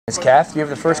Ms. Kath, do you have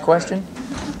the first question?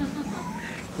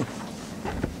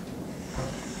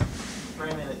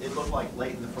 Brandon, it looked like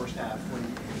late in the first half when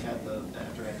we had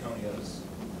after Antonio's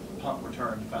punt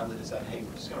return, you finally decided, hey,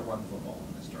 we're just going to run the football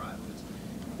on this drive.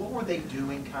 What were they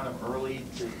doing kind of early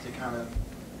to kind of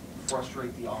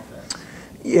frustrate the offense?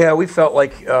 Yeah, we felt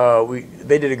like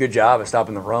they did a good job of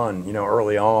stopping the run,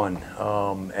 early on.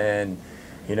 And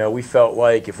we felt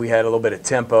like if we had a little bit of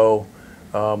tempo,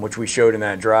 which we showed in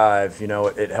that drive,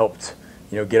 it helped,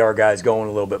 get our guys going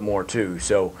a little bit more too.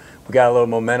 So we got a little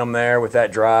momentum there with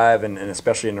that drive, and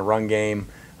especially in the run game,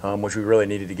 which we really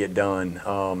needed to get done.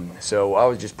 So I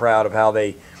was just proud of how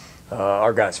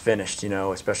our guys finished,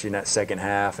 especially in that second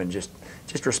half, and just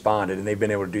responded, and they've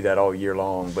been able to do that all year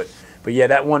long. But yeah,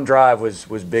 that one drive was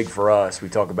big for us. We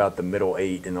talk about the middle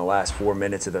 8 in the last 4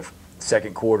 minutes of the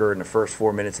second quarter and the first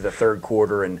 4 minutes of the third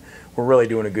quarter, and we're really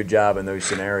doing a good job in those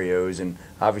scenarios. And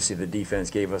obviously the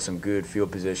defense gave us some good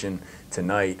field position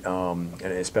tonight, and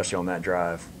especially on that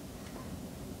drive.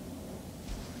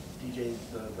 DJ,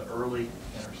 the early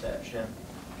interception,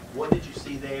 what did you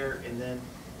see there? And then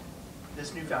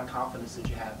this newfound confidence that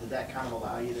you have, did that kind of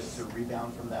allow you to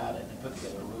rebound from that and put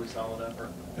together a really solid effort?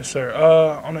 Yes, sir.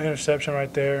 On the interception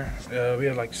right there, we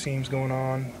had like seams going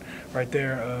on right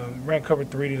there. Ran cover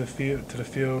 3 to the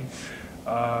field.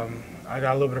 I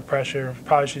got a little bit of pressure.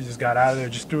 Probably should have just got out of there,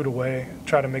 just threw it away.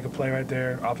 Tried to make a play right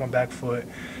there off my back foot.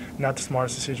 Not the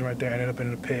smartest decision right there. Ended up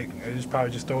in the pick. I just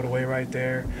probably just throw it away right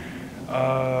there.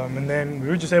 And then we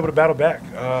were just able to battle back.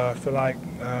 I feel like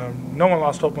no one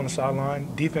lost hope on the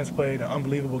sideline. Defense played an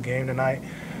unbelievable game tonight.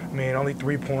 I mean, only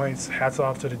 3 points. Hats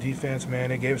off to the defense, man.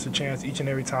 They gave us a chance each and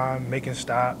every time, making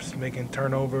stops, making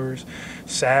turnovers,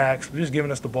 sacks. They're just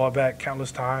giving us the ball back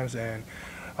countless times. And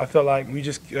I felt like we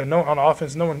just on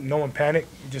offense, no one panicked.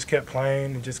 We just kept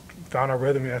playing and just found our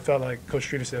rhythm. And I felt like Coach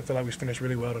Streeter said, I felt like we finished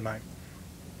really well tonight.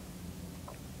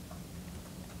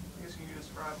 I guess can you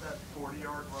describe that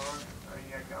 40-yard run?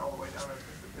 You got all the way down to the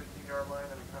 15-yard line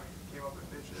and it kind of came up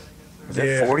and pitched it against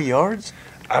there. Was that 40 yards?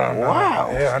 I don't know.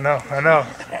 Wow. Yeah, I know.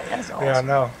 That's awesome. Yeah, I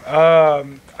know.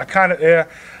 I kind of,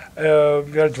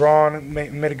 got drawn,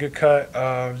 made a good cut.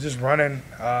 Just running.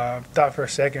 Thought for a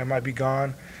second it might be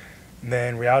gone. And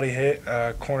then reality hit.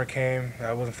 Corner came.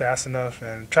 I wasn't fast enough,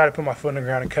 and tried to put my foot on the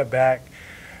ground and cut back.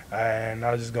 And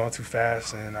I was just going too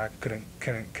fast, and I couldn't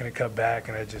cut back,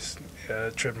 and I just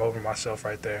tripped over myself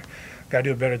right there. Got to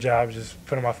do a better job just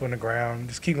putting my foot on the ground,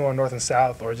 just keep going north and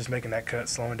south, or just making that cut,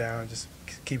 slowing down, just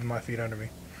keeping my feet under me.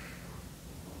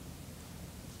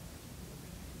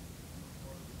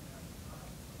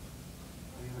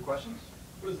 Any other questions?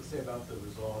 What does it say about the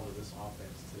resolve of this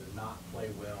offense to not play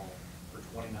well for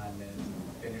 29 minutes and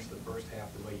finish the first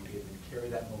half the way you did and carry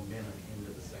that momentum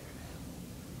into the second half?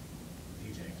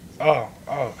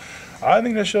 DJ. I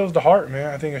think that shows the heart, man.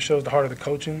 I think it shows the heart of the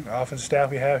coaching, offensive staff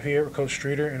we have here, Coach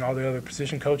Streeter and all the other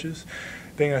position coaches.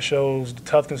 I think that shows the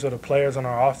toughness of the players on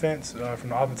our offense, from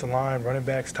the offensive line, running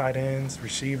backs, tight ends,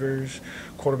 receivers,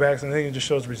 quarterbacks. And I think it just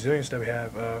shows the resilience that we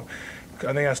have. I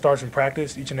think that starts in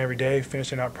practice each and every day,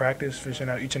 finishing out practice, finishing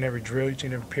out each and every drill, each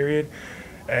and every period.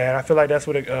 And I feel like that's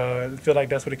what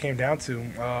it came down to.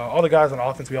 All the guys on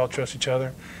offense, we all trust each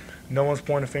other. No one's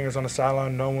pointing fingers on the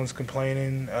sideline. No one's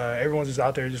complaining. Everyone's just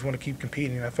out there, just want to keep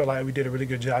competing. And I felt like we did a really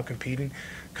good job competing,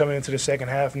 coming into the second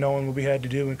half, knowing what we had to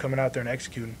do and coming out there and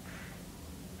executing.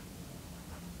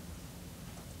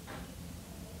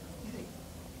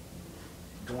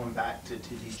 Going back to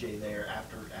DJ there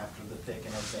after the pick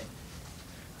and everything,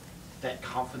 that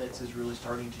confidence is really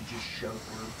starting to just show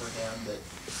through for him, that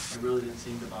it really didn't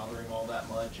seem to bother him all that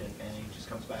much, and he just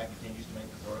comes back and continues to make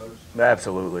the throws?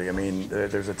 Absolutely. I mean,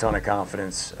 there's a ton of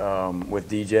confidence with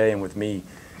DJ and with me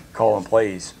calling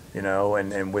plays,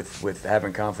 and with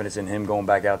having confidence in him going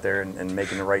back out there and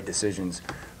making the right decisions.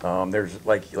 There's,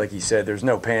 like you said, there's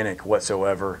no panic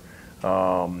whatsoever.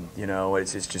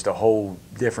 It's just a whole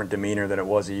different demeanor than it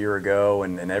was a year ago,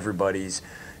 and everybody's,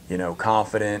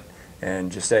 confident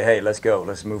and just say, hey, let's go,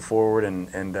 let's move forward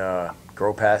and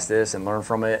grow past this and learn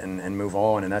from it and move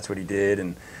on. And that's what he did,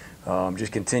 and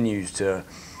just continues to,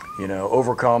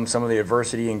 overcome some of the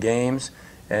adversity in games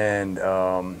and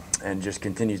just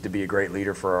continues to be a great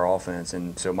leader for our offense.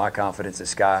 And so my confidence is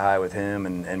sky high with him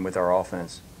and with our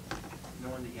offense.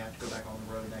 Knowing that you have to go back on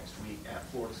the road next week at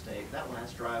Florida State, that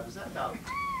last drive, was that about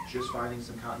just finding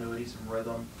some continuity, some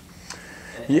rhythm,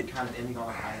 and kind of ending on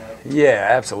a high note? Yeah,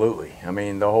 absolutely. I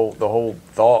mean, the whole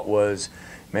thought was,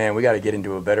 man, we got to get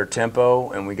into a better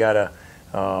tempo, and we got to,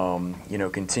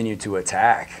 continue to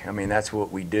attack. I mean, that's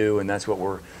what we do, and that's what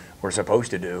we're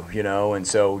supposed to do, And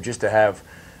so just to have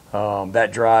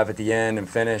that drive at the end and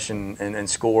finish and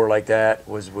score like that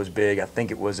was big. I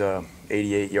think it was a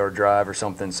 88-yard drive or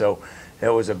something. So that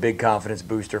was a big confidence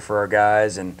booster for our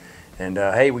guys. And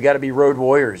hey, we got to be road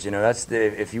warriors. You know, that's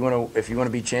if you want to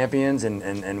be champions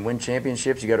and win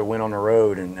championships, you got to win on the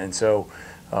road. And so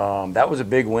that was a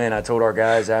big win. I told our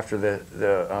guys after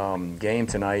the game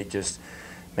tonight, just,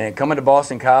 man, coming to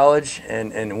Boston College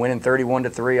and winning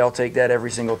 31-3, I'll take that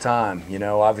every single time. You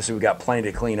know, obviously we got plenty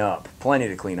to clean up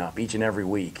each and every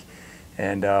week.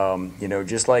 And, you know,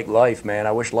 just like life, man,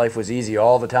 I wish life was easy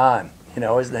all the time. You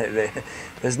know,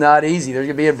 it's not easy. There's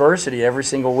going to be adversity every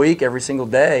single week, every single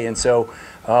day. And so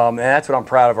and that's what I'm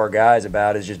proud of our guys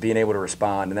about, is just being able to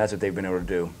respond, and that's what they've been able to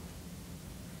do.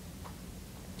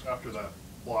 After that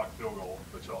blocked field goal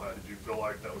that y'all had, did you feel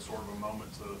like that was sort of a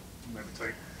moment to maybe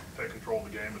take control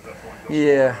of the game at that point?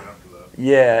 Yeah. Right after that?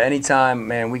 Yeah, anytime,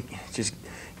 man, we just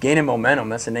gaining momentum,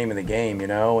 that's the name of the game, you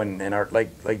know, and our,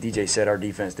 like DJ said, our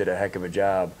defense did a heck of a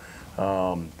job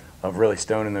of really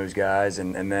stoning those guys,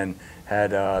 and then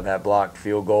had that blocked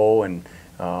field goal, and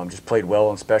just played well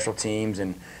on special teams,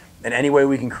 and any way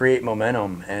we can create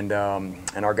momentum, and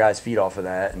our guys feed off of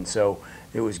that, and so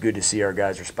it was good to see our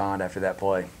guys respond after that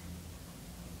play.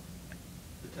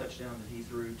 The touchdown that he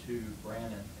threw to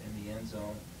Brandon in the end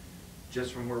zone,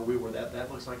 just from where we were,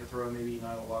 that looks like a throw maybe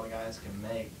not a lot of guys can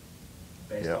make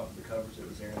based off of the coverage that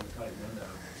was there in the tight window.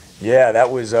 Yeah, that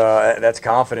was that's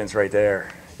confidence right there.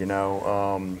 You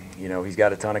know, he's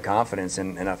got a ton of confidence,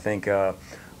 and I think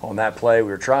on that play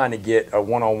we were trying to get a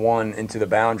one-on-one into the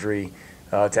boundary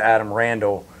to Adam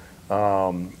Randall,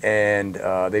 and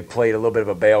they played a little bit of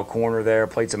a bail corner there,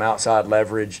 played some outside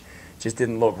leverage, just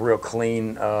didn't look real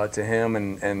clean to him,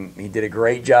 and he did a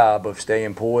great job of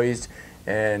staying poised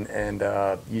and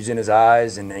using his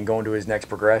eyes and going to his next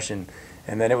progression.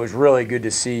 And then it was really good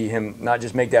to see him not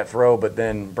just make that throw, but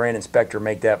then Brandon Spector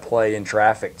make that play in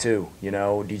traffic too. You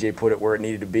know, DJ put it where it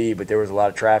needed to be, but there was a lot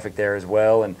of traffic there as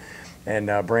well, and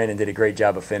Brandon did a great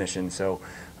job of finishing. So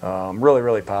really,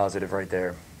 really positive right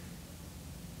there.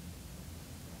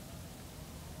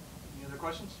 Any other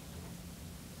questions?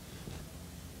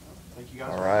 Thank you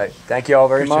guys. All right. Thank you all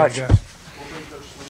very much. Appreciate it, guys.